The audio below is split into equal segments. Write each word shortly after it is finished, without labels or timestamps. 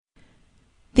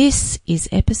This is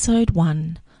episode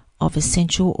 1 of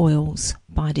Essential Oils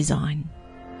by Design.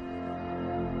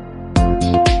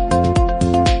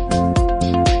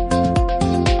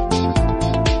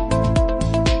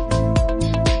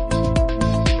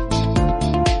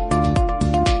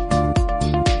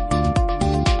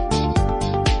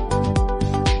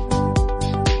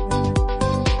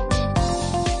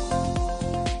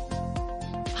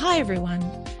 Hi everyone,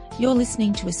 you're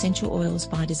listening to Essential Oils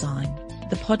by Design,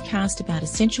 the podcast about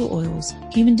essential oils,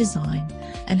 human design,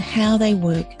 and how they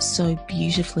work so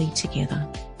beautifully together.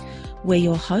 We're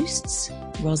your hosts,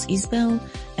 Ros Isbell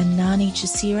and Nani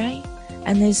Chisire,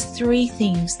 and there's 3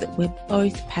 things that we're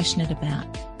both passionate about: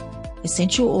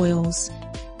 essential oils,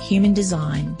 human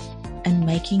design, and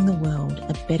making the world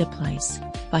a better place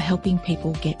by helping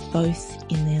people get both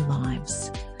in their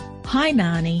lives. Hi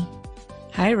Nani.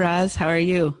 Hi Ros, how are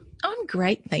you? I'm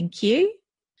great, thank you.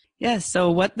 Yes, so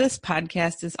what this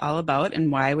podcast is all about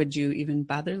and why would you even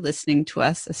bother listening to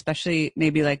us, especially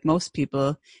maybe like most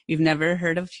people, you've never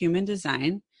heard of human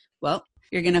design? Well,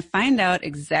 you're going to find out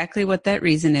exactly what that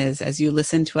reason is as you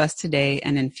listen to us today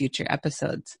and in future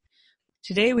episodes.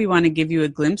 Today, we want to give you a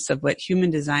glimpse of what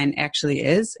human design actually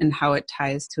is and how it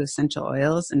ties to essential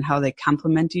oils and how they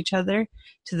complement each other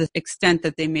to the extent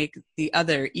that they make the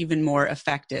other even more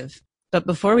effective. But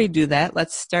before we do that,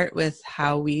 let's start with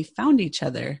how we found each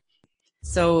other.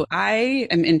 So I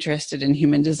am interested in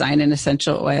human design and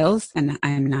essential oils, and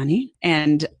I'm Nani.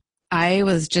 And I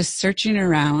was just searching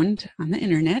around on the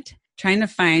internet, trying to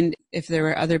find if there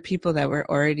were other people that were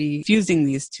already fusing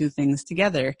these 2 things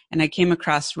together. And I came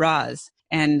across Ros.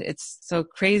 And it's so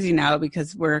crazy now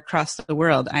because we're across the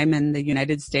world. I'm in the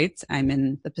United States, I'm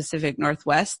in the Pacific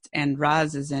Northwest, and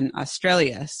Ros is in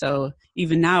Australia. So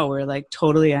even now we're like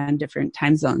totally on different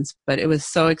time zones. But it was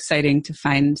so exciting to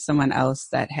find someone else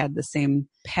that had the same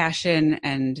passion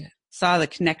and saw the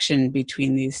connection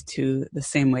between these 2 the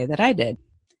same way that I did.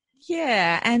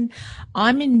 Yeah, and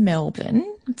I'm in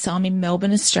Melbourne, so I'm in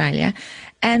Melbourne, Australia.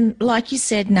 And like you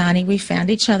said, Nani, we found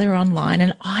each other online,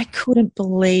 and I couldn't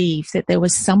believe that there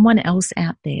was someone else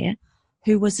out there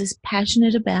who was as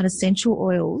passionate about essential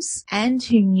oils and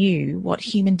who knew what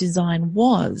human design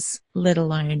was, let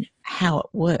alone how it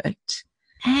worked.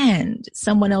 And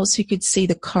someone else who could see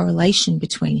the correlation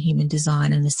between human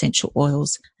design and essential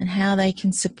oils and how they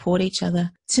can support each other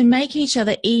to make each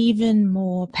other even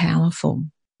more powerful.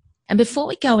 And before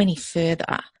we go any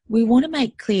further, we want to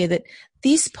make clear that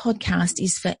this podcast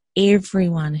is for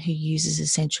everyone who uses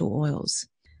essential oils.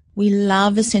 We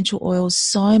love essential oils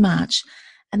so much,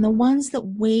 and the ones that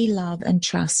we love and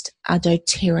trust are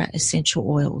doTERRA essential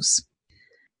oils.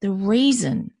 The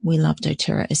reason we love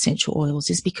doTERRA essential oils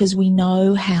is because we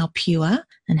know how pure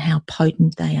and how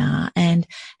potent they are and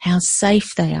how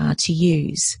safe they are to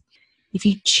use. If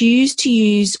you choose to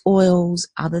use oils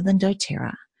other than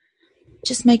doTERRA,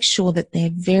 just make sure that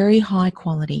they're very high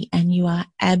quality and you are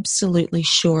absolutely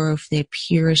sure of their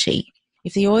purity.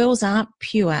 If the oils aren't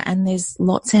pure, and there's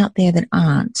lots out there that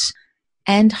aren't,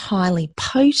 and highly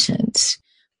potent,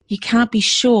 you can't be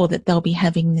sure that they'll be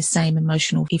having the same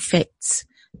emotional effects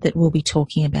that we'll be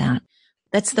talking about.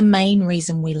 That's the main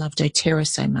reason we love doTERRA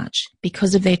so much,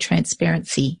 because of their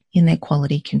transparency in their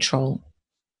quality control.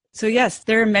 So yes,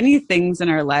 there are many things in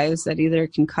our lives that either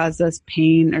can cause us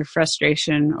pain or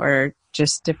frustration or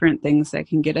just different things that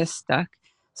can get us stuck.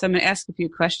 So I'm going to ask a few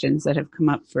questions that have come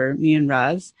up for me and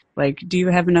Ros. Like, do you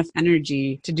have enough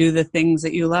energy to do the things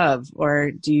that you love?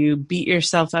 Or do you beat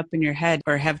yourself up in your head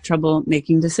or have trouble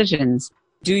making decisions?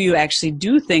 Do you actually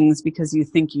do things because you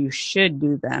think you should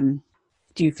do them?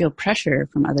 Do you feel pressure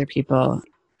from other people?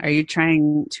 Are you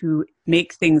trying to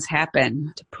make things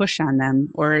happen, to push on them?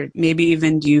 Or maybe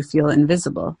even do you feel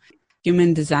invisible?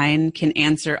 Human design can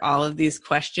answer all of these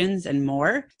questions and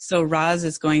more. So Ros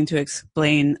is going to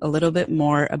explain a little bit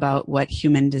more about what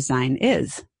human design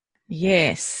is.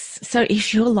 Yes. So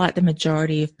if you're like the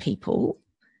majority of people,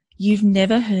 you've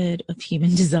never heard of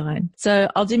human design. So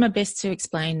I'll do my best to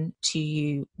explain to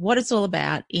you what it's all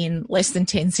about in less than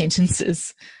 10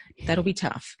 sentences. That'll be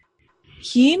tough.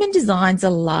 Human design's a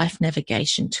life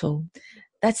navigation tool.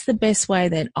 That's the best way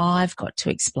that I've got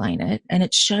to explain it, and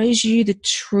it shows you the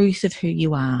truth of who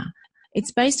you are.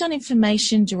 It's based on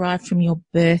information derived from your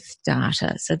birth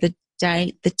data, so the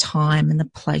date, the time, and the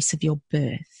place of your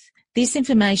birth. This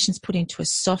information is put into a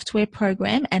software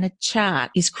program and a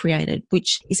chart is created,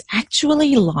 which is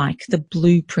actually like the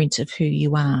blueprint of who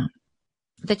you are.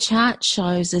 The chart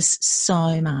shows us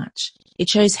so much. It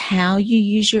shows how you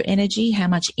use your energy, how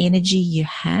much energy you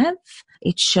have.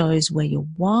 It shows where you're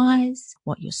wise,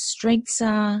 what your strengths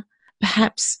are,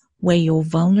 perhaps where you're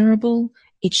vulnerable,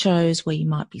 It shows where you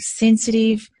might be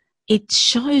sensitive. It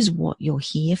shows what you're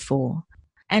here for.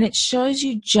 And it shows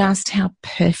you just how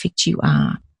perfect you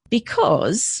are.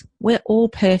 Because we're all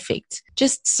perfect.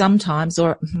 Just sometimes,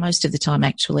 or most of the time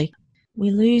actually,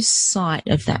 we lose sight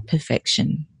of that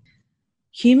perfection.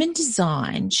 Human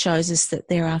design shows us that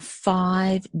there are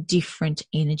 5 different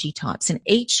energy types, and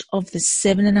each of the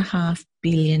 7.5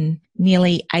 billion,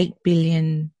 nearly 8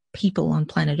 billion people on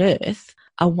planet Earth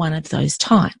are one of those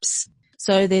types.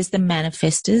 So there's the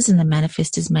manifestors, and the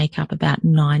manifestors make up about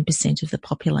 9% of the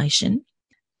population.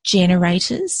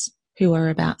 Generators, who are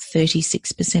about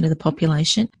 36% of the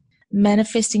population.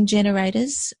 Manifesting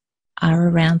generators are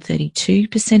around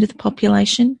 32% of the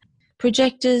population.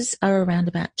 Projectors are around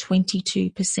about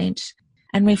 22%.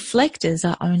 And reflectors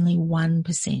are only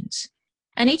 1%.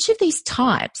 And each of these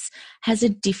types has a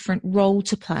different role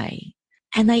to play.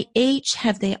 And they each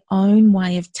have their own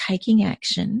way of taking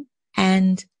action,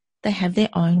 and they have their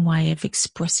own way of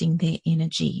expressing their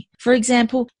energy. For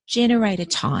example, generator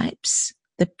types,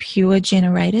 the pure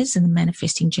generators and the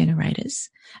manifesting generators,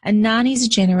 and Nani's a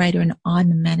generator and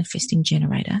I'm a manifesting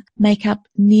generator, make up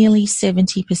nearly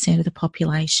 70% of the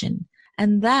population.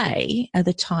 And they are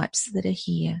the types that are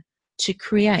here to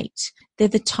create. They're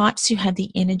the types who have the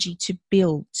energy to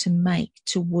build, to make,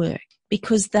 to work,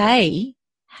 because they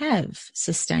have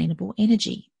sustainable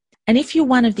energy. And if you're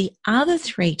one of the other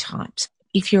 3 types,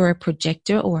 if you're a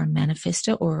projector or a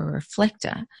manifestor or a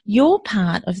reflector, you're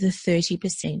part of the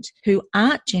 30% who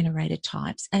aren't generator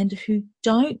types and who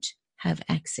don't have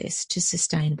access to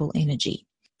sustainable energy.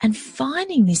 And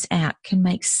finding this out can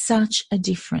make such a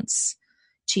difference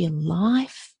to your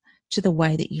life, to the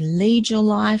way that you lead your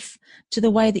life, to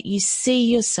the way that you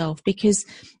see yourself, because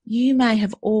you may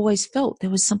have always felt there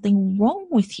was something wrong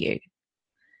with you.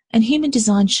 And human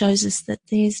design shows us that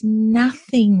there's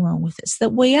nothing wrong with us,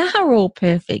 that we are all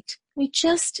perfect. We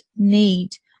just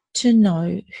need to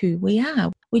know who we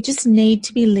are. We just need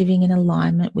to be living in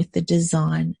alignment with the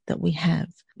design that we have,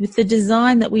 with the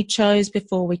design that we chose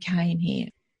before we came here.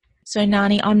 So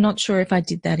Nani, I'm not sure if I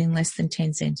did that in less than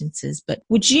 10 sentences, but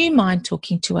would you mind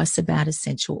talking to us about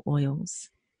essential oils?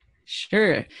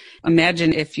 Sure.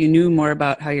 Imagine if you knew more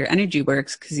about how your energy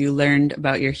works because you learned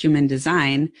about your human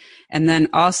design, and then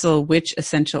also which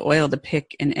essential oil to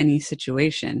pick in any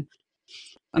situation.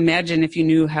 Imagine if you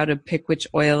knew how to pick which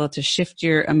oil to shift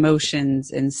your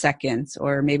emotions in seconds,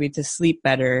 or maybe to sleep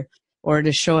better, or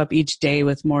to show up each day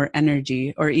with more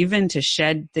energy, or even to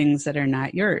shed things that are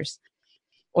not yours.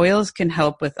 Oils can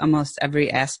help with almost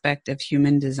every aspect of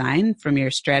human design, from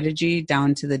your strategy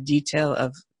down to the detail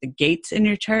of the gates in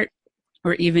your chart,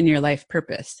 or even your life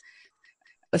purpose.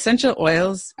 Essential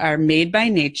oils are made by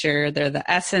nature. They're the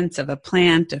essence of a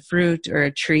plant, a fruit, or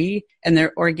a tree, and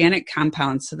they're organic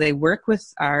compounds. So they work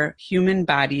with our human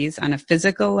bodies on a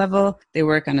physical level. They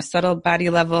work on a subtle body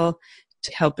level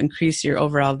to help increase your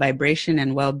overall vibration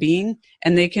and well-being,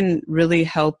 and they can really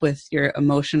help with your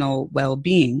emotional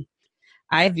well-being.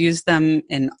 I've used them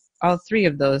in all 3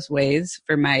 of those ways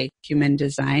for my human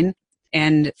design.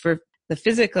 And for the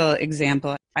physical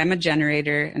example, I'm a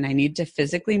generator and I need to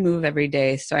physically move every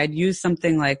day. So I'd use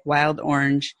something like wild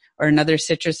orange or another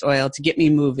citrus oil to get me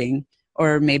moving.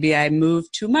 Or maybe I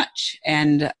move too much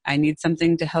and I need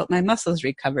something to help my muscles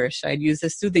recover. So I'd use a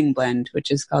soothing blend, which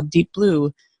is called Deep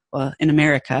Blue. Well, in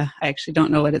America, I actually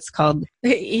don't know what it's called.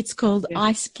 It's called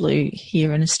Ice Blue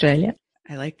here in Australia.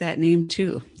 I like that name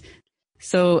too.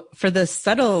 So for the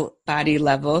subtle body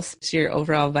levels, to your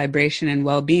overall vibration and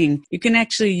well-being, you can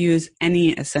actually use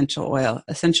any essential oil.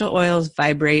 Essential oils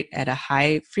vibrate at a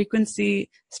high frequency,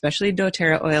 especially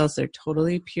doTERRA oils. They're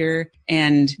totally pure,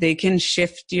 and they can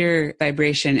shift your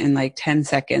vibration in like 10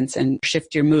 seconds and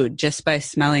shift your mood just by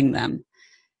smelling them.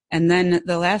 And then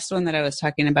the last one that I was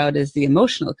talking about is the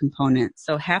emotional component.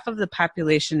 So half of the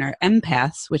population are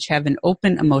empaths, which have an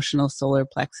open emotional solar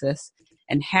plexus,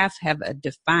 and half have a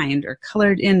defined or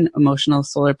colored in emotional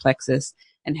solar plexus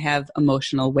and have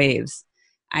emotional waves.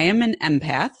 I am an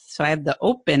empath, so I have the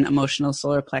open emotional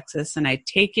solar plexus, and I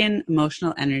take in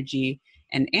emotional energy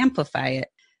and amplify it.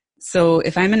 So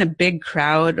if I'm in a big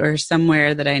crowd or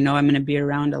somewhere that I know I'm going to be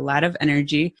around a lot of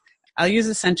energy, I'll use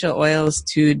essential oils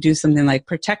to do something like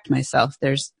protect myself.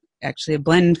 There's actually a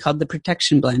blend called the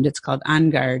Protection Blend. It's called On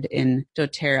Guard in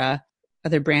doTERRA.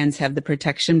 Other brands have the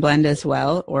Protection Blend as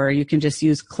well, or you can just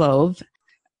use clove.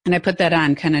 And I put that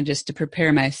on kind of just to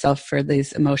prepare myself for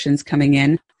these emotions coming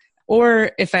in.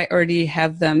 Or if I already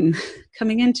have them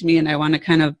coming into me and I want to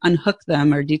kind of unhook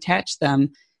them or detach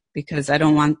them because I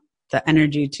don't want the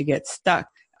energy to get stuck,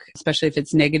 especially if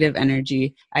it's negative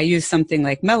energy, I use something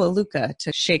like Melaleuca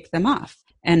to shake them off.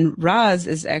 And Roz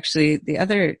is actually the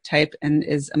other type and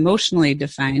is emotionally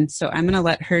defined. So I'm going to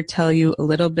let her tell you a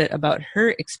little bit about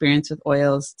her experience with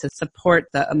oils to support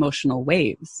the emotional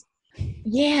waves.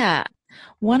 Yeah.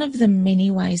 One of the many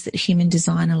ways that human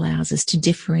design allows us to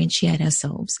differentiate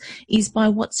ourselves is by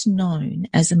what's known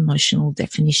as emotional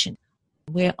definition.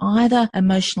 We're either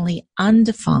emotionally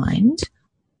undefined,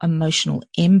 emotional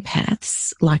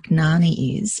empaths like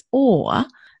Nani is, or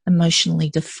emotionally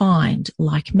defined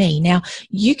like me. Now,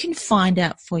 you can find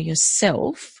out for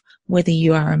yourself whether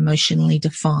you are emotionally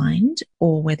defined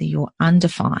or whether you're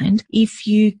undefined. If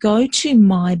you go to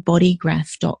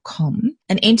mybodygraph.com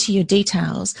and enter your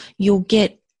details, you'll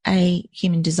get a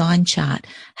human design chart.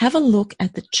 Have a look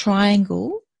at the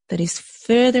triangle that is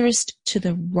furthest to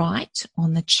the right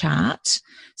on the chart.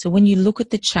 So when you look at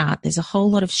the chart, there's a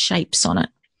whole lot of shapes on it.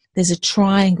 There's a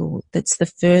triangle that's the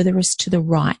furthest to the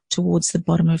right towards the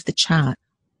bottom of the chart.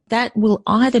 That will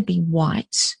either be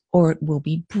white or it will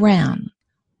be brown.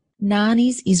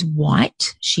 Nani's is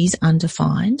white. She's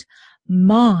undefined.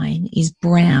 Mine is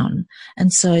brown.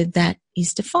 And so that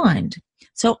is defined.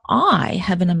 So I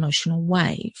have an emotional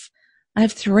wave. I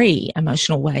have 3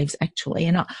 emotional waves actually,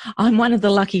 and I'm one of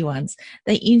the lucky ones.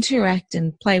 They interact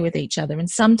and play with each other. And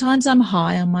sometimes I'm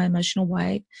high on my emotional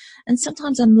wave and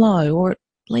sometimes I'm low, or at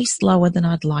least lower than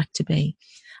I'd like to be.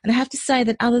 And I have to say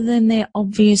that other than their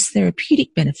obvious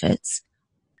therapeutic benefits,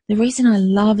 the reason I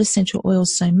love essential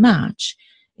oils so much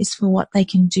is for what they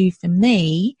can do for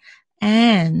me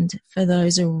and for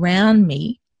those around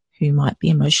me who might be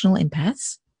emotional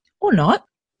empaths or not,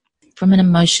 from an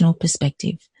emotional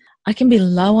perspective. I can be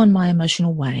low on my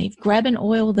emotional wave, grab an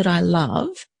oil that I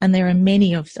love, and there are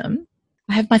many of them.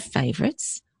 I have my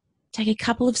favorites, take a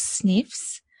couple of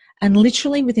sniffs, and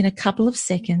literally within a couple of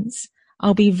seconds,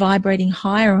 I'll be vibrating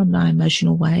higher on my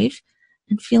emotional wave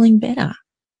and feeling better.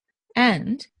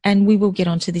 And we will get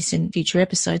onto this in future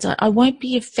episodes, I won't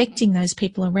be affecting those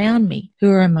people around me who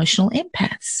are emotional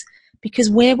empaths, because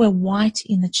where we're white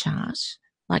in the chart,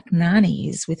 like Nani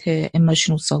is with her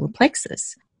emotional solar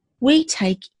plexus, we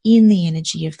take in the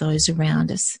energy of those around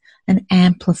us and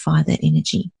amplify that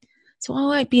energy. So I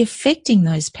won't be affecting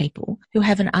those people who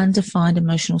have an undefined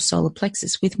emotional solar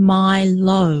plexus with my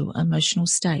low emotional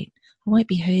state. I won't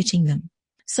be hurting them.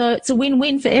 So it's a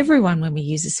win-win for everyone when we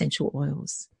use essential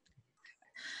oils.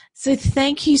 So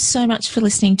thank you so much for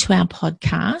listening to our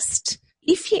podcast.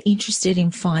 If you're interested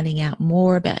in finding out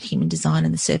more about human design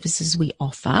and the services we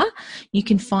offer, you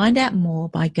can find out more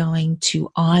by going to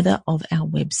either of our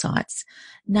websites.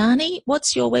 Nani,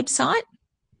 what's your website?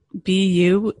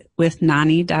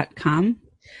 BUwithnani.com.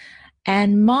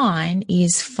 And mine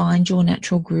is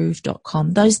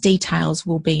findyournaturalgroove.com. Those details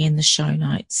will be in the show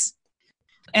notes.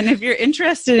 And if you're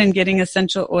interested in getting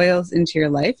essential oils into your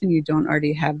life and you don't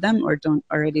already have them or don't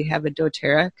already have a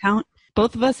doTERRA account,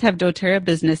 both of us have doTERRA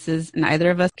businesses and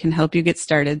either of us can help you get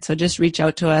started. So just reach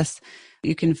out to us.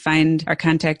 You can find our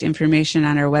contact information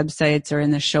on our websites or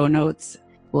in the show notes.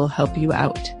 We'll help you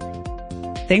out.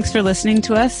 Thanks for listening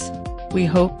to us. We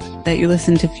hope that you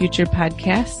listen to future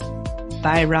podcasts.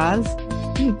 Bye, Roz.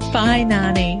 Bye,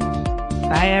 Nani.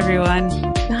 Bye, everyone.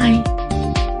 Bye.